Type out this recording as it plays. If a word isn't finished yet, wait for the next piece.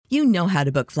You know how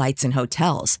to book flights and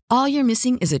hotels. All you're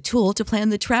missing is a tool to plan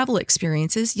the travel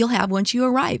experiences you'll have once you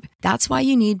arrive. That's why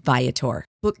you need Viator.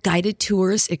 Book guided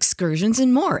tours, excursions,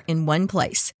 and more in one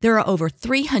place. There are over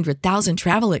 300,000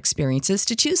 travel experiences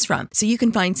to choose from, so you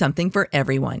can find something for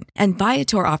everyone. And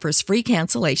Viator offers free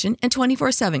cancellation and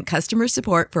 24/7 customer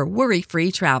support for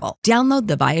worry-free travel. Download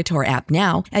the Viator app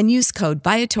now and use code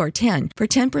Viator10 for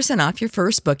 10% off your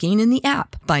first booking in the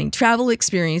app. Find travel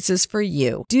experiences for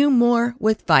you. Do more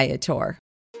with Viator.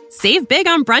 Save big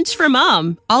on brunch for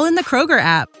mom, all in the Kroger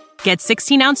app. Get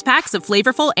 16-ounce packs of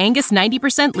flavorful Angus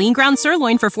 90% lean ground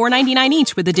sirloin for $4.99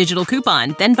 each with a digital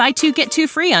coupon. Then buy 2, get 2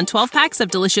 free on 12 packs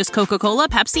of delicious Coca-Cola,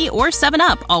 Pepsi, or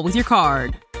 7-Up, all with your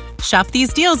card. Shop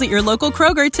these deals at your local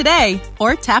Kroger today,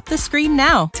 or tap the screen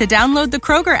now to download the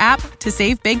Kroger app to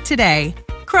save big today.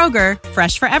 Kroger,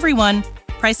 fresh for everyone.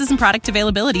 Prices and product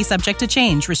availability subject to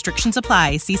change. Restrictions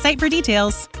apply. See site for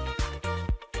details.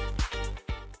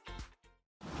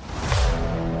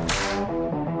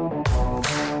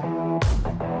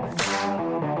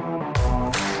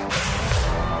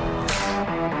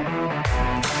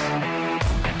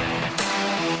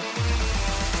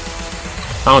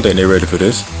 I don't think they're ready for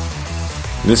this.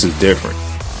 This is different.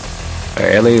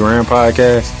 A LA Ram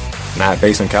podcast, not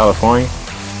based in California,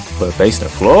 but based in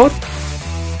Florida?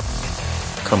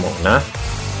 Come on now.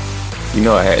 You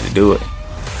know I had to do it.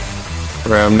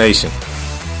 Ram Nation,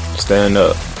 stand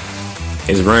up.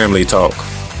 It's Ramley Talk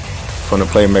from the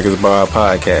Playmakers Bar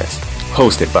podcast,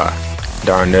 hosted by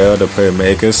Darnell the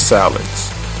Playmakers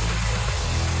Silence.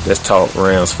 Let's talk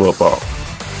Rams football.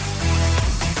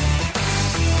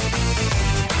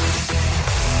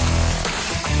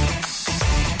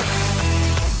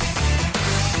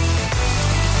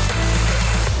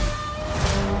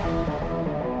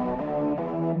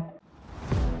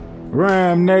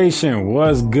 Ram Nation,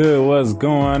 what's good? What's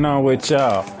going on with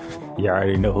y'all? You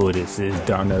already know who this is,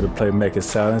 Darnell the Playmaker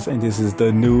Silence, and this is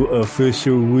the new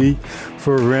official week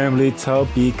for Ramley Talk,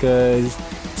 because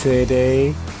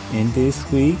today and this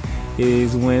week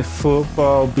is when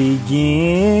football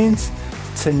begins.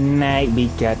 Tonight we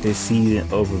got the season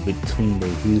over between the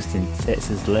Houston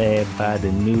Texans, led by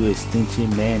the new extension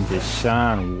man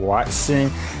Deshaun Watson,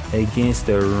 against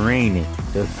the reigning,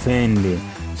 defending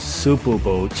Super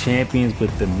Bowl champions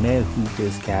with the men who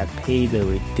just got paid a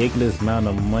ridiculous amount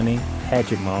of money,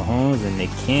 Patrick Mahomes and the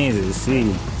Kansas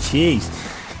City Chiefs.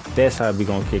 That's how we're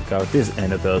going to kick off this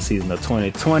NFL season of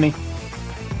 2020.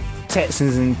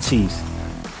 Texans and Chiefs.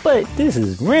 But this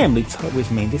is Ramley Talk,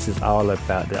 which means this is all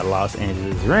about the Los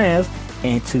Angeles Rams.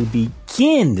 And to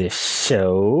begin the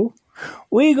show,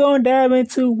 we're going to dive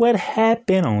into what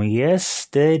happened on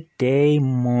yesterday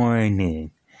morning.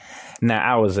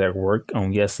 Now, I was at work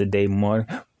on yesterday morning,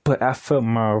 but I felt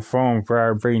my phone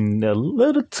vibrating a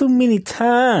little too many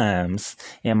times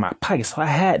in my pocket, so I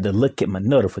had to look at my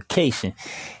notification.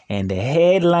 And the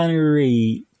headline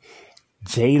read,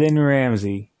 Jalen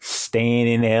Ramsey staying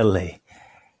in LA.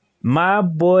 My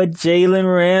boy Jalen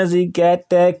Ramsey got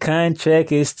that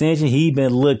contract extension he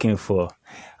been looking for.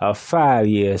 A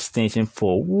 5-year extension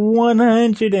for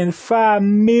 $105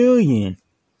 million.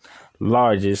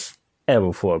 Largest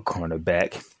ever for a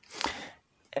cornerback.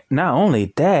 Not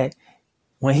only that,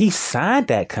 when he signed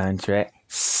that contract,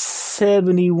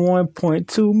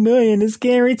 $71.2 million is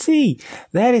guaranteed.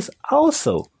 That is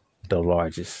also the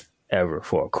largest ever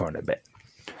for a cornerback.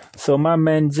 So my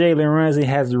man Jalen Ramsey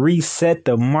has reset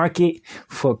the market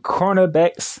for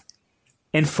cornerbacks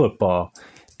in football.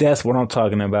 That's what I'm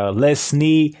talking about. Les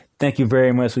Snead, thank you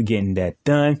very much for getting that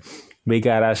done. We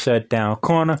got our shutdown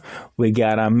corner. We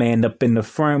got our man up in the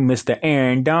front, Mr.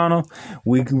 Aaron Donald.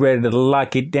 We ready to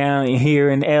lock it down here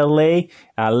in LA.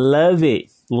 I love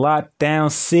it.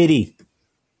 Lockdown city.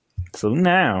 So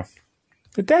now,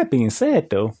 with that being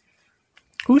said, though,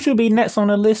 who should be next on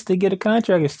the list to get a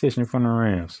contract extension from the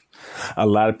Rams? A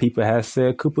lot of people have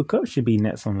said Cooper Kupp should be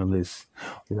next on the list.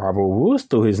 Robert Woods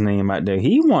threw his name out there.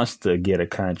 He wants to get a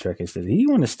contract extension. He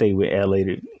wants to stay with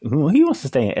LA. He wants to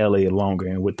stay in LA longer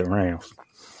and with the Rams.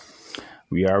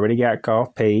 We already got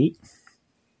Goff paid.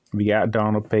 We got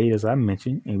Donald paid, as I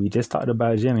mentioned, and we just talked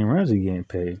about Jalen Ramsey getting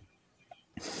paid.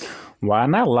 Why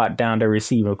not lock down the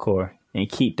receiver core and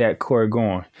keep that core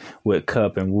going with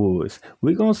Kupp and Woods?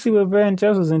 We're going to see what Van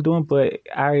Jefferson doing, but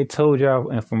I already told y'all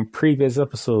and from previous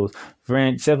episodes,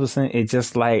 Van Jefferson is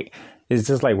just like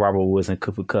Robert Woods and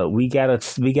Cooper Kupp. We got a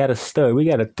stud. We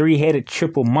got a 3-headed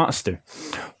triple monster.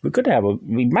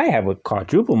 We might have a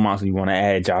quadruple monster. You want to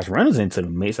add Josh Reynolds into the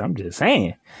mix. I'm just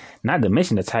saying. Not to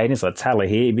mention the Titans or Tyler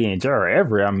Higbee and Jared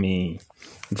Everett. I mean,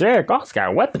 Jared Goff's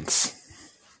got weapons.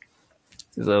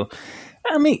 So,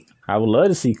 I mean, I would love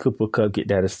to see Cooper Kupp get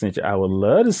that extension. I would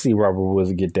love to see Robert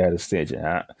Woods get that extension.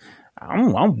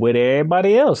 I'm with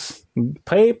everybody else.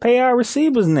 Pay our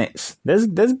receivers next.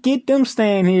 Let's get them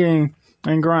staying here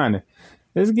and grinding.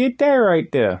 Let's get that right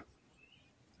there.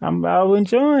 I'm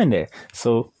enjoying that.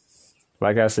 So,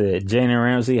 like I said, Jalen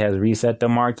Ramsey has reset the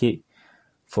market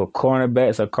for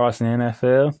cornerbacks across the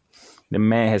NFL. The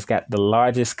man has got the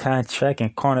largest contract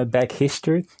in cornerback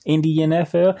history in the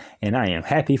NFL, and I am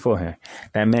happy for him.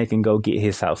 That man can go get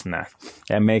his house now.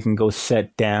 That man can go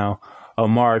shut down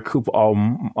Amari Cooper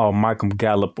or Michael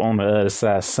Gallup on the other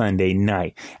side Sunday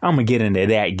night. I'm going to get into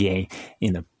that game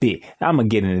in a bit. I'm going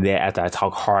to get into that after I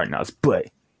talk Hard Knocks, but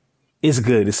it's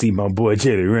good to see my boy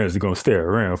Jalen Ramsey going to stay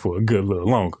around for a good little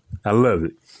longer. I love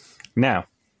it. Now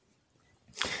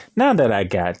that I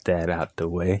got that out the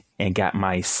way and got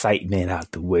my excitement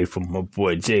out the way from my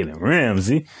boy Jalen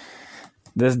Ramsey,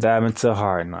 let's dive into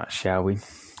Hard Knocks, shall we?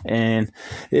 And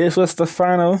this was the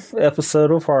final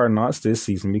episode of Hard Knocks this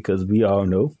season because we all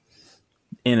know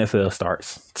NFL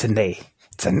starts tonight.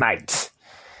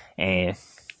 And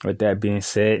with that being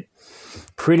said,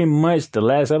 pretty much the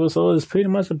last episode is pretty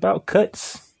much about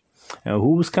cuts and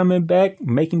who's coming back,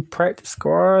 making practice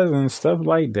squads and stuff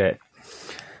like that.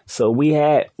 So we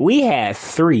had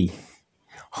 3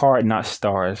 Hard Knocks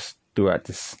stars throughout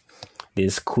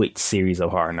this quick series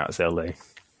of Hard Knocks LA.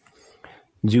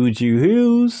 Juju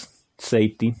Hughes,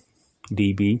 safety,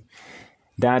 DB.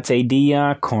 Dante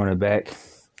Dion, cornerback.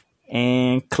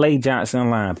 And Clay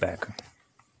Johnson, linebacker.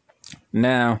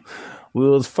 Now, we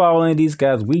was following these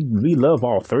guys. We love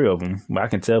all 3 of them. I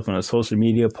can tell from the social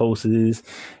media posts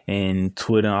and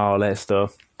Twitter and all that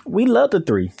stuff. We love the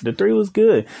 3. The 3 was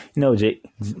good. You know,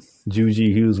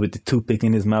 Juju Hughes with the toothpick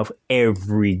in his mouth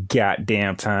every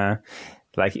goddamn time.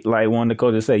 Like one of the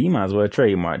coaches said, you might as well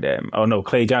trademark that. Oh, no,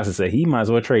 Clay Johnson said he might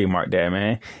as well trademark that,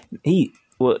 man.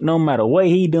 No matter what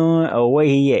he doing or where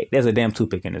he at, there's a damn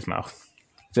toothpick in his mouth.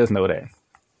 Just know that.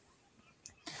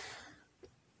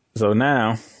 So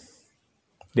now,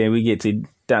 then we get to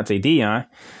Dante Dion.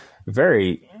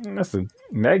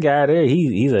 That guy there,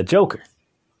 he's a joker.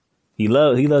 He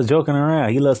loves joking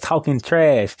around. He loves talking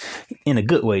trash in a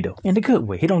good way, though. In a good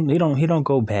way. He don't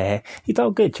go bad. He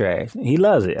talk good trash. He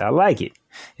loves it. I like it.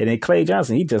 And then Clay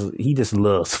Johnson, he just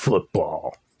loves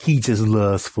football. He just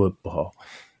loves football.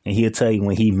 And he'll tell you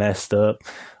when he messed up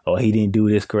or he didn't do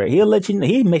this correct. He'll let you know.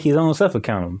 He'll make his own stuff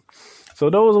accountable. So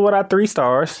those are what our 3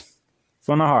 stars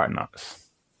from the Hard Knocks.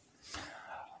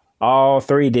 All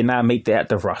 3 did not make the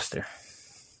active roster.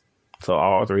 So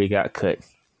all 3 got cut.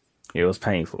 It was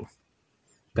painful.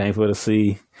 Painful to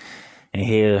see and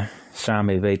hear Sean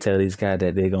McVay tell these guys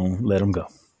that they're going to let them go.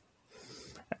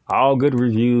 All good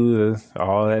reviews,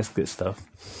 all that good stuff.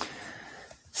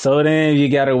 So then you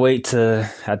got to wait to,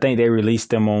 I think they released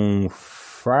them on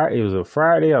Friday. It was a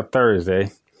Friday or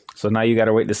Thursday. So now you got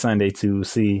to wait to Sunday to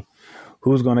see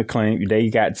who's going to claim. They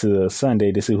got to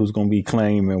Sunday to see who's going to be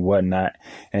claimed and whatnot.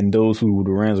 And those who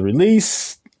the Rams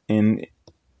release, and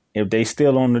if they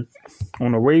still on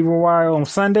the waiver wire on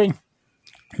Sunday,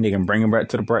 they can bring them back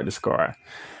to the practice squad.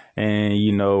 And,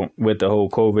 you know, with the whole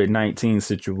COVID-19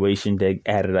 situation, they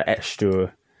added an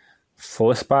extra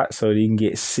 4 spots so you can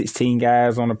get 16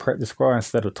 guys on the practice squad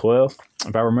instead of 12,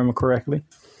 if I remember correctly.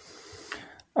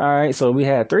 All right, so we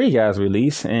had 3 guys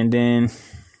released. And then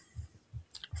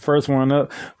first one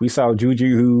up, we saw Juju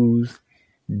Hughes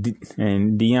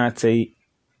and Dante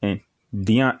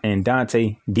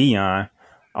Dion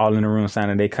all in the room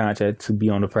signing their contract to be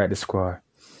on the practice squad.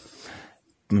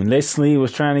 Leslie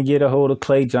was trying to get a hold of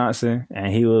Clay Johnson,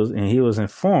 and he was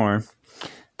informed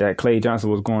that Clay Johnson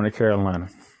was going to Carolina.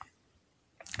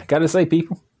 I gotta say,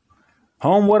 people,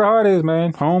 home where the heart is,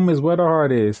 man. Home is where the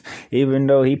heart is. Even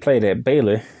though he played at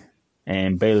Baylor,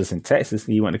 and Baylor's in Texas,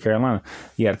 he went to Carolina.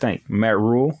 You gotta think, Matt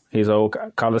Rule, his old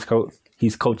college coach,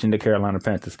 he's coaching the Carolina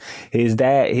Panthers. His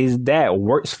dad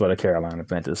works for the Carolina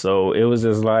Panthers, so it was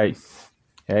just like,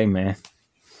 hey, man.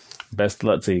 Best of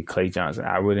luck to you, Clay Johnson.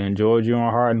 I really enjoyed you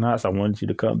on Hard Knocks. I wanted you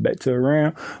to come back to the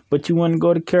Ram, but you want to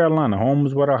go to Carolina. Home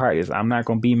is what our heart is. I'm not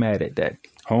going to be mad at that.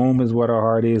 Home is what our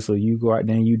heart is, so you go out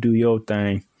there and you do your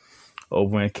thing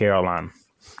over in Carolina.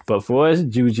 But for us,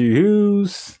 Juju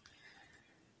Hughes,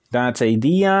 Dante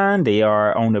Dion, they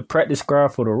are on the practice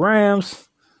squad for the Rams.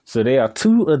 So they are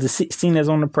 2 of the 16 that's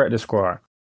on the practice squad.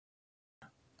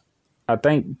 I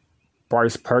think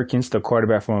Bryce Perkins, the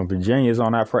quarterback from Virginia, is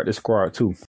on our practice squad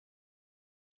too.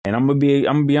 And I'm gonna be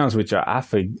honest with y'all. I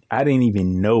didn't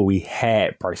even know we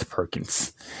had Bryce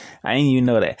Perkins. I didn't even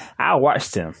know that. I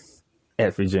watched him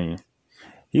at Virginia.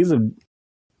 He's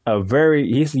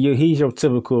he's your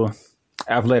typical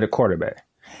athletic quarterback.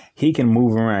 He can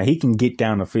move around. He can get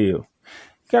down the field.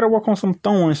 You got to work on some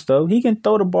throwing stuff. He can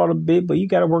throw the ball a bit, but you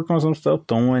got to work on some stuff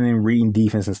throwing and reading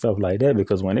defense and stuff like that.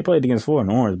 Because when they played against Florida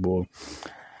and Orange Bowl,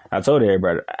 I told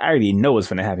everybody, I already know what's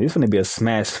going to happen. It's going to be a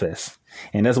smash fest.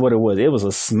 And that's what it was. It was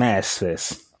a smash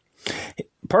fest.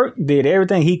 Perk did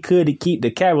everything he could to keep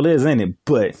the Cavaliers in it,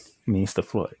 but it's the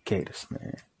Florida Gators,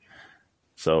 man.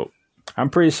 So I'm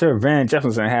pretty sure Van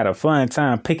Jefferson had a fun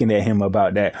time picking at him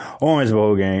about that Orange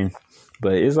Bowl game.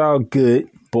 But it's all good.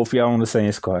 Both of y'all on the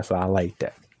same squad, so I like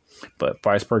that. But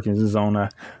Bryce Perkins is on a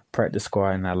practice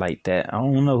squad, and I like that. I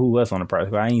don't know who else on the practice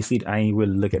squad. I ain't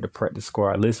really look at the practice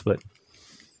squad list, but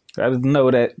I just know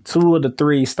that 2 of the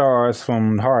 3 stars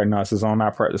from Hard Knocks is on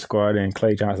our practice squad, and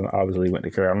Clay Johnson obviously went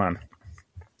to Carolina.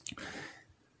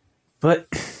 But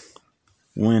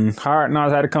when Hard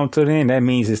Knocks had to come to the end, that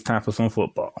means it's time for some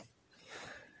football.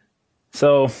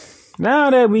 So now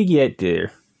that we get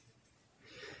there,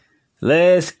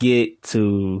 let's get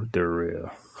to the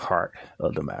real heart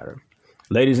of the matter.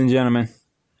 Ladies and gentlemen,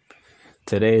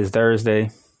 today is Thursday,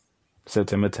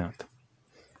 September 10th.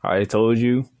 I already told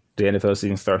you the NFL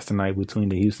season starts tonight between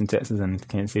the Houston Texans and the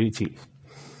Kansas City Chiefs.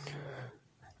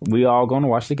 We all going to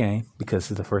watch the game because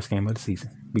it's the first game of the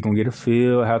season. We're going to get a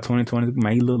feel of how 2020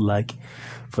 may look like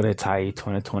for the entire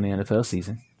 2020 NFL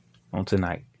season on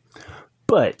tonight.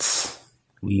 But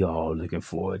we all looking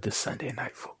forward to Sunday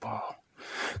Night Football.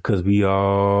 Because we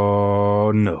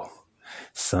all know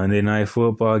Sunday Night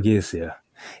Football gets here.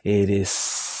 It is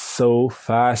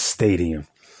SoFi Stadium,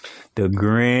 the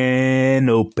grand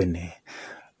opening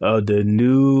of the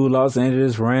new Los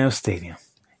Angeles Rams Stadium.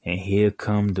 And here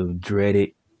come the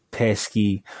dreaded,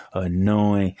 pesky,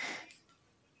 annoying,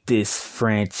 this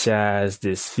franchise,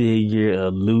 this figure,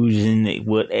 illusion,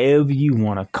 whatever you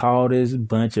want to call this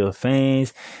bunch of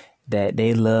fans that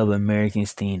they love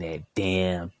Americans team, that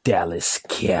damn Dallas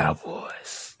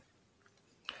Cowboys.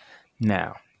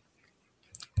 Now,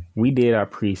 we did our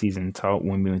preseason talk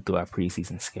when we went through our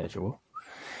preseason schedule.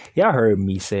 Y'all heard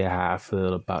me say how I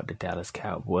feel about the Dallas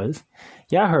Cowboys.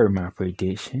 Y'all heard my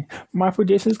prediction. My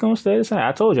prediction is going to stay the same.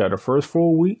 I told y'all the first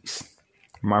 4 weeks,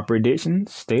 my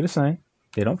predictions stay the same.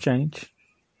 They don't change.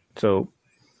 So,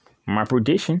 my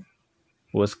prediction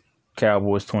was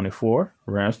Cowboys 24,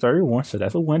 Rams 31. So,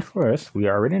 that's a win for us. We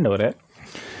already know that.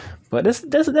 But let's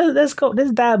go.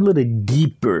 Let's dive a little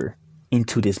deeper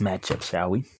into this matchup, shall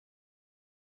we?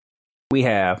 We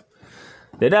have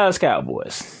the Dallas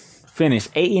Cowboys.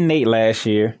 Finished 8-8 last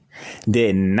year.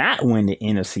 Did not win the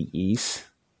NFC East.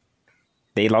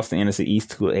 They lost the NFC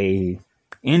East to a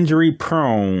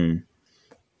injury-prone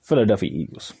Philadelphia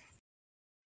Eagles.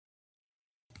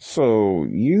 So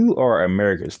you are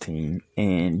America's team,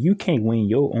 and you can't win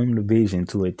your own division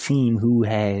to a team who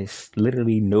has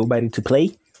literally nobody to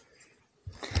play.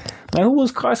 Like, who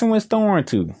was Carson Wentz throwing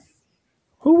to?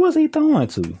 Who was he throwing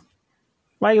to?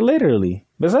 Like, literally.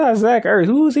 Besides Zach Ertz,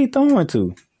 who was he throwing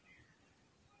to?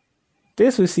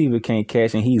 This receiver can't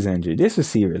catch and he's injured. This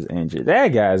receiver is injured. That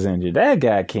guy's injured. That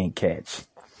guy can't catch.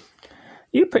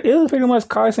 It was pretty much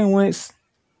Carson Wentz,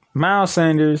 Miles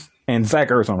Sanders, and Zach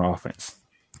Ertz on offense.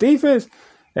 Defense,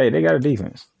 hey, they got a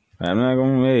defense. I'm not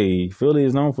going to, hey, Philly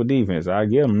is known for defense. I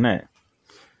give them that.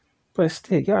 But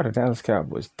still, y'all the Dallas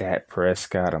Cowboys. Dak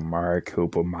Prescott, Amari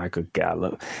Cooper, Michael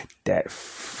Gallup, that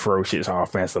ferocious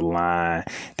offensive line,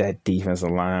 that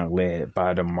defensive line led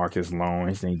by DeMarcus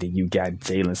Lawrence. And then you got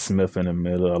Jalen Smith in the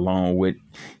middle along with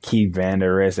Keith Van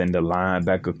Der Esch and the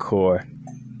linebacker core.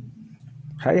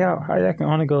 How y'all can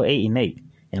only go 8-8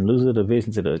 and lose the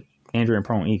division to the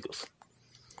injury-prone Eagles?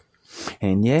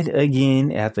 And yet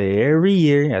again, after every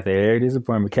year, after every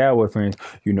disappointment, Cowboy fans,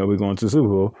 you know we're going to the Super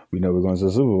Bowl. We know we're going to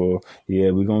the Super Bowl.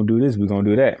 Yeah, we're going to do this. We're going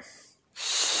to do that.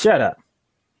 Shut up.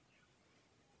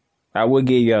 I will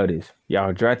give y'all this.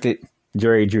 Y'all drafted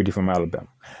Jerry Jeudy from Alabama.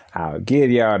 I'll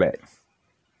give y'all that.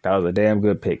 That was a damn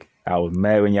good pick. I was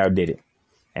mad when y'all did it.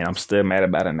 And I'm still mad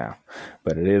about it now.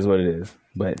 But it is what it is.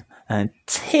 But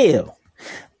until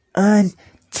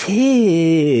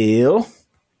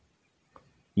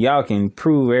y'all can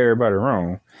prove everybody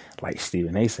wrong, like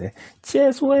Stephen A. said,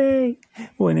 just wait.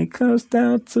 When it comes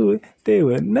down to it, they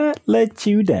will not let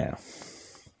you down.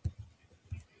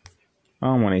 I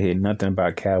don't want to hear nothing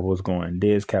about Cowboys going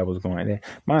this, Cowboys going that.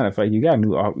 Matter of fact, you got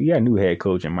a new head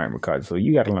coach in Mike McCarthy, so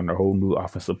you got to learn a whole new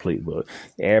offensive playbook.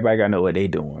 Everybody got to know what they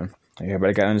doing.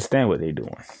 Everybody got to understand what they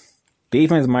doing.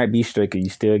 Defense might be strict. I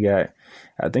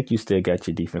think you still got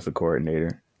your defensive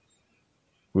coordinator.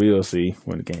 We'll see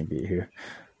when the game get here.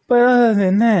 But other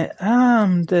than that,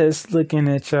 I'm just looking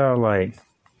at y'all like,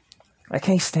 I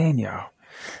can't stand y'all.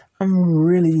 I'm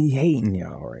really hating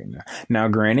y'all right now. Now,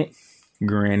 granted,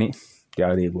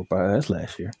 Y'all did whoop our ass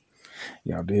last year.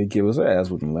 Y'all did give us an ass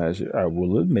whooping last year. I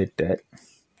will admit that.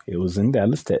 It was in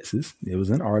Dallas, Texas. It was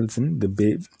in Arlington, the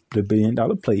 $1 billion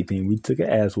playpen. We took an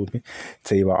ass whooping.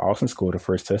 Tavon Austin scored the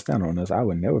first touchdown on us. I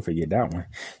would never forget that one.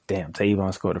 Damn,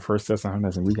 Tavon scored the first touchdown on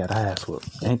us, and we got our ass whooped.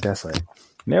 Ain't that sad?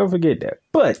 Never forget that.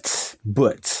 But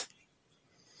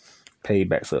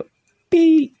payback's up.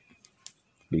 Beep.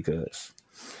 Because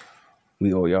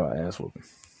we owe y'all ass whooping.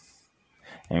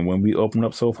 And when we open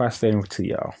up SoFi Stadium to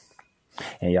y'all,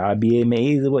 and y'all be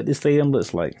amazed at what this stadium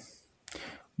looks like,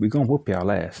 we gonna whoop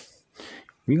y'all ass.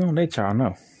 We gonna let y'all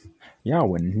know. Y'all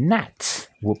will not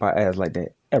whoop our ass like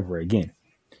that ever again.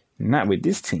 Not with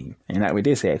this team and not with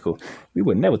this head coach. We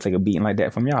would never take a beating like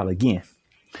that from y'all again.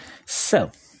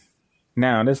 So,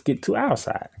 now let's get to our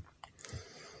side.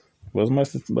 What's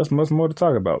much more to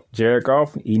talk about? Jared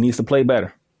Goff, he needs to play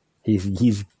better.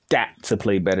 He's got to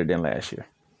play better than last year.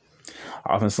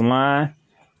 Offensive line,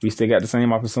 we still got the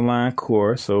same offensive line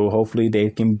core, so hopefully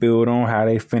they can build on how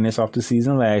they finished off the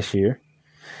season last year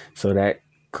so that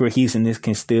cohesiveness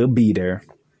can still be there.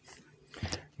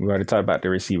 We already talked about the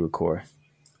receiver core.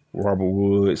 Robert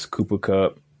Woods, Cooper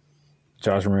Kupp,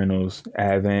 Josh Reynolds,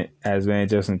 Advan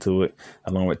Justin to it,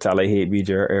 along with Tyler Higbee,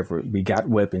 Jared Everett. We got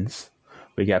weapons.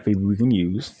 We got people we can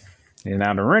use. And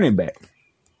now the running back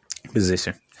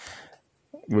position.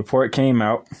 Report came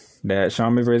out that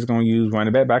Sean McVay is going to use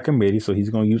running back by committee, so he's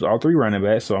going to use all three running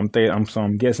backs. So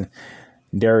I'm guessing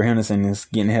Darrell Henderson is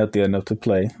getting healthy enough to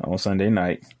play on Sunday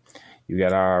night. You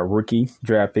got our rookie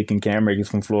draft pick in Cam Akers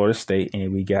from Florida State,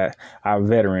 and we got our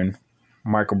veteran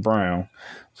Michael Brown.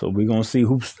 So we're going to see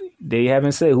they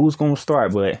haven't said who's going to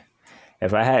start, but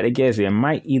if I had to guess, it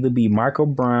might either be Michael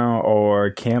Brown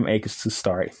or Cam Akers to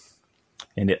start.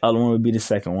 And the other one would be the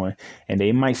second one. And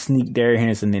they might sneak Darrell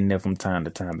Henderson in there from time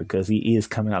to time because he is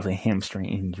coming out of a hamstring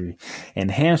injury. And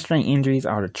hamstring injuries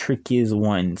are the trickiest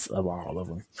ones of all of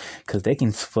them because they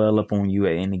can swell up on you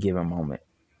at any given moment.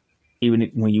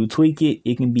 Even when you tweak it,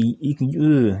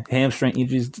 hamstring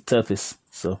injuries the toughest.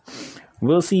 So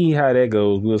we'll see how that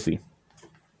goes. We'll see.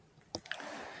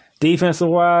 Defensive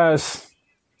wise,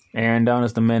 Aaron Donald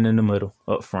is the man in the middle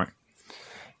up front.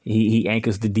 He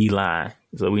anchors the D-line,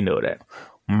 so we know that.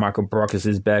 Michael Brockers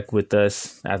is back with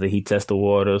us after he tested the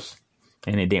waters,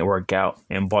 and it didn't work out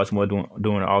in Baltimore during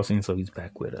the offseason, so he's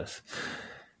back with us.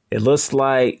 It looks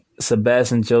like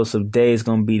Sebastian Joseph Day is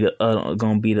gonna be the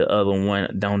other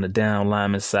one down the down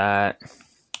lineman side.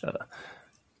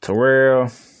 Terrell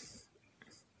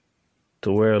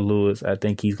Lewis, I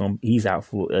think he's out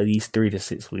for at least 3 to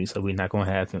 6 weeks, so we're not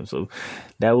gonna have him. So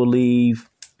that will leave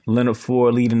Leonard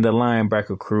Ford leading the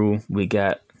linebacker crew. We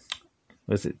got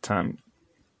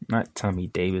not Tommy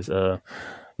Davis.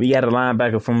 We got a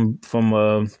linebacker from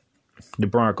the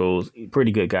Broncos.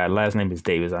 Pretty good guy. Last name is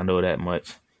Davis. I know that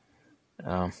much.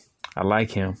 I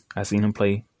like him. I seen him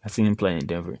play in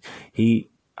Denver.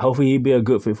 Hopefully he'll be a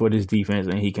good fit for this defense,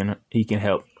 and he can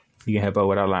help. He can help out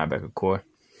with our linebacker core.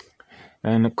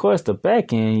 And of course the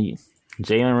back end,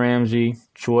 Jalen Ramsey,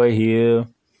 Troy Hill.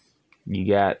 You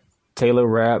got Taylor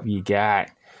Rapp. You got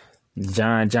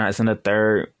John Johnson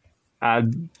III. Our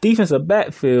defensive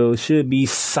backfield should be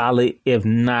solid, if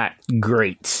not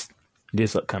great,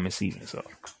 this upcoming season. So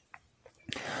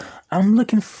I'm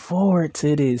looking forward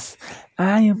to this.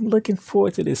 I am looking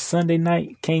forward to this. Sunday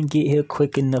night can't get here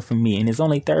quick enough for me. And it's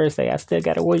only Thursday. I still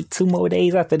got to wait 2 more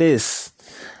days after this.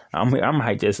 I'm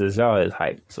hyped just as y'all is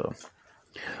hyped. So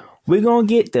we're going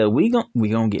to get there. We're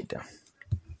going to get there.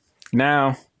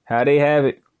 Now, how they have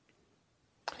it,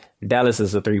 Dallas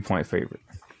is a 3-point favorite.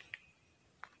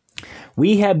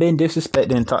 We have been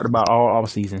disrespected and talked about all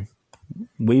offseason.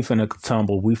 We finna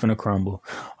tumble. We finna crumble.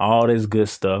 All this good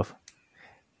stuff.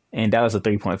 And Dallas a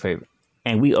 3-point favorite.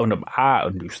 And we own up our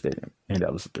new stadium. And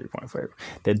Dallas a 3-point favorite.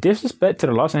 The disrespect to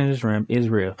the Los Angeles Rams is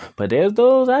real. But there's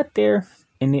those out there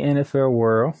in the NFL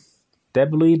world that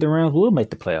believe the Rams will make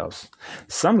the playoffs.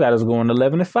 Some guys are going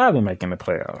 11-5 and making the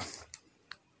playoffs.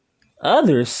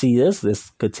 Others see us let's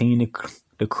continue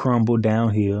to crumble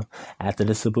downhill after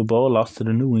the Super Bowl loss to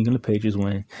the New England Patriots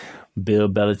when Bill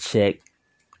Belichick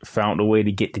found a way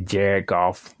to get to Jared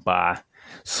Goff by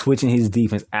switching his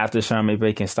defense after Sean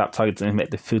McVay can stop talking to him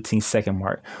at the 15-second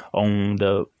mark on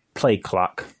the play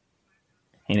clock.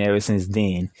 And ever since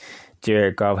then,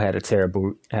 Jared Goff had a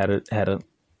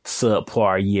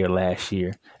subpar year last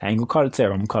year. I ain't gonna call it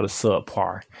terrible. I'm gonna call it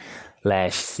subpar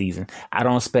last season. I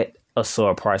don't expect a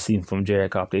subpar season from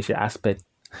Jared Goff this year. I expect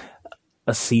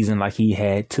a season like he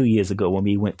had 2 years ago when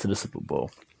we went to the Super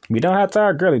Bowl. We don't have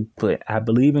Todd Gurley, but I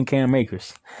believe in Cam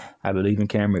Akers.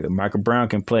 Michael Brown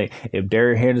can play. If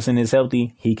Derrick Henderson is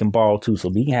healthy, he can ball too. So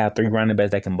we can have 3 running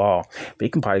backs that can ball. But he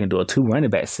can probably do a 2 running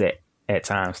back set at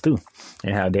times too.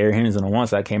 And have Derrick Henderson on one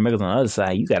side, Cam Akers on the other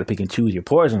side. You got to pick and choose your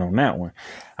poison on that one.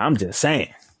 I'm just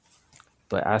saying.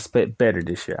 But I expect better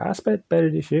this year. I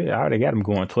already got him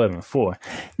going 12-4.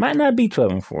 Might not be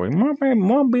 12-4. It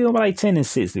might be like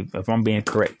 10-6 if I'm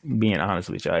being honest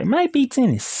with y'all. It might be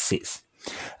 10-6.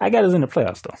 I got us in the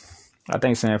playoffs though. I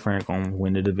think San Fran gonna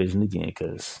win the division again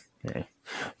because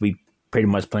we pretty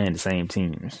much playing the same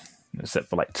teams except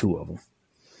for like 2 of them.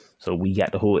 So we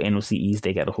got the whole NFC East.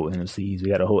 They got the whole NFC East. We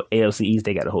got the whole AFC East.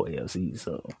 They got the whole AFC East.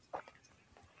 So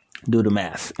do the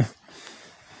math.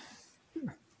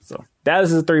 So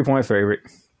Dallas is a 3-point favorite.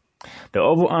 The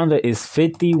over-under is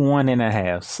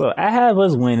 51.5. So I have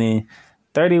us winning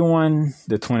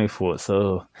 31-24.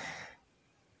 So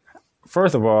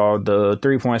first of all, the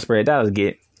 3-point spread Dallas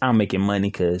get, I'm making money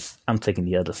because I'm taking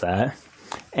the other side.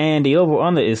 And the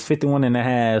over-under is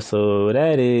 51.5. So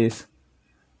that is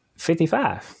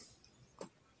 55.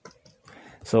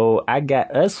 So I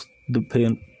got us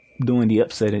doing the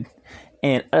upsetting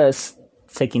and us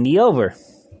taking the over.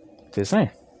 Just saying.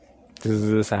 This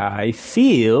is how I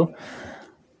feel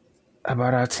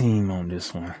about our team on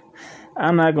this one.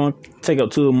 I'm not going to take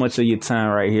up too much of your time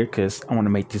right here because I want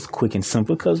to make this quick and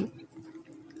simple because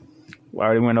we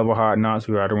already went over Hard Knocks.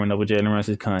 We already went over Jalen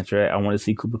Ramsey's contract. I want to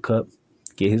see Cooper Kupp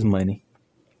get his money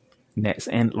next,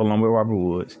 and along with Robert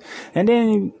Woods. And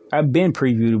then I've been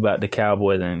previewed about the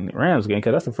Cowboys and Rams game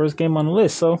because that's the first game on the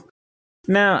list. So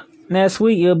now next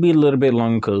week it'll be a little bit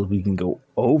longer because we can go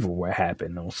over what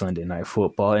happened on Sunday Night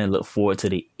Football and look forward to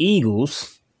the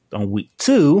Eagles on week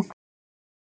 2.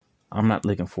 I'm not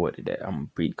looking forward to that. I'm going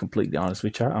to be completely honest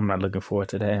with y'all. I'm not looking forward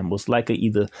to that. And most likely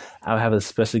either I'll have a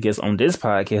special guest on this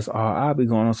podcast or I'll be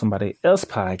going on somebody else's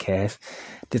podcast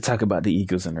to talk about the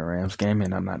Eagles and the Rams game,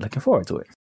 and I'm not looking forward to it.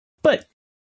 But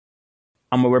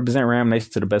I'm going to represent Ram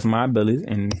Nation to the best of my abilities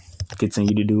and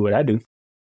continue to do what I do.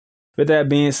 With that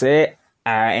being said,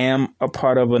 I am a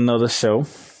part of another show.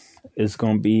 It's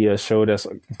going to be a show that's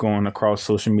going across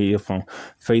social media from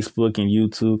Facebook and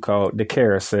YouTube called The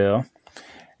Carousel.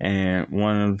 And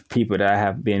one of the people that I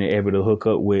have been able to hook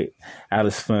up with,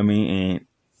 Alice Fleming and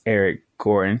Eric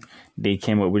Gordon, they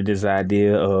came up with this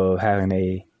idea of having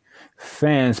a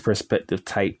fans perspective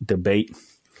type debate.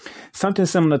 Something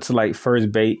similar to like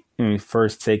First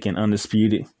Take and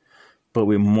Undisputed, but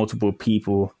with multiple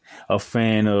people, a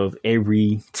fan of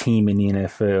every team in the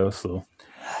NFL. So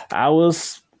I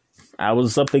was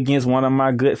up against one of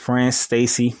my good friends,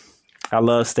 Stacy. I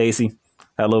love Stacy.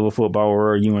 I love a football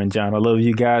world, you and John. I love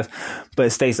you guys.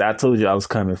 But Stacey, I told you I was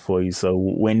coming for you. So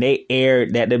when they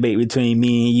aired that debate between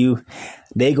me and you,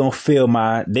 they gonna feel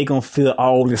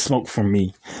all the smoke from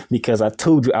me because I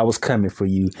told you I was coming for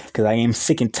you because I am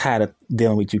sick and tired of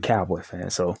dealing with you Cowboy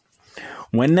fans. So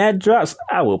when that drops,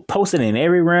 I will post it in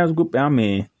every Rams group I'm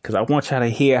in because I want y'all to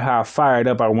hear how fired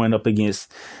up I went up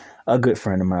against a good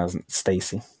friend of mine,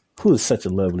 Stacey, who is such a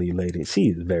lovely lady. She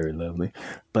is very lovely,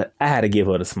 but I had to give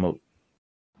her the smoke.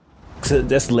 So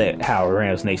that's how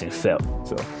Rams Nation felt.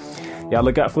 So y'all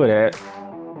look out for that.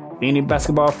 Any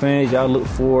basketball fans, y'all look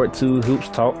forward to Hoops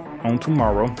Talk on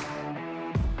tomorrow.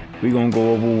 We're going to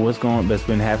go over what's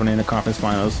been happening in the conference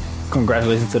finals.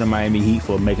 Congratulations to the Miami Heat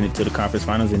for making it to the conference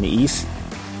finals in the East.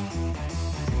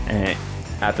 And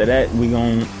after that, we're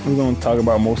going to talk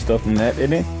about more stuff than that.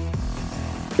 And then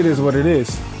it is what it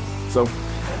is. So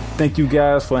thank you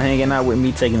guys for hanging out with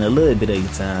me, taking a little bit of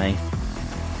your time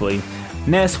for you.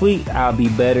 Next week, I'll be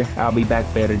better. I'll be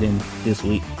back better than this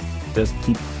week. Just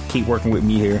keep working with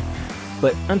me here.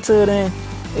 But until then,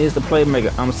 it's the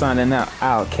Playmaker. I'm signing out.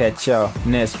 I'll catch y'all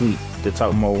next week to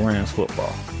talk more Rams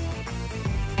football.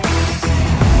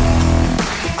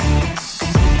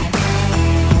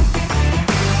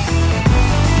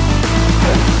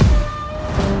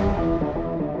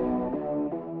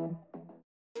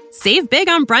 Save big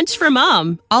on brunch for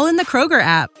mom, all in the Kroger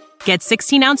app. Get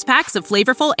 16-ounce packs of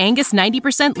flavorful Angus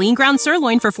 90% lean ground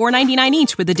sirloin for $4.99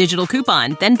 each with a digital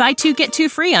coupon. Then buy 2, get 2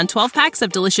 free on 12 packs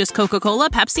of delicious Coca-Cola,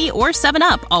 Pepsi, or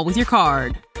 7-Up, all with your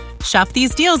card. Shop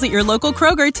these deals at your local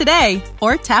Kroger today,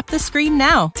 or tap the screen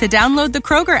now to download the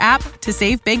Kroger app to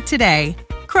save big today.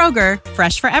 Kroger,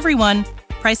 fresh for everyone.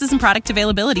 Prices and product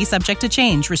availability subject to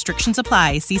change. Restrictions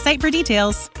apply. See site for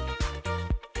details.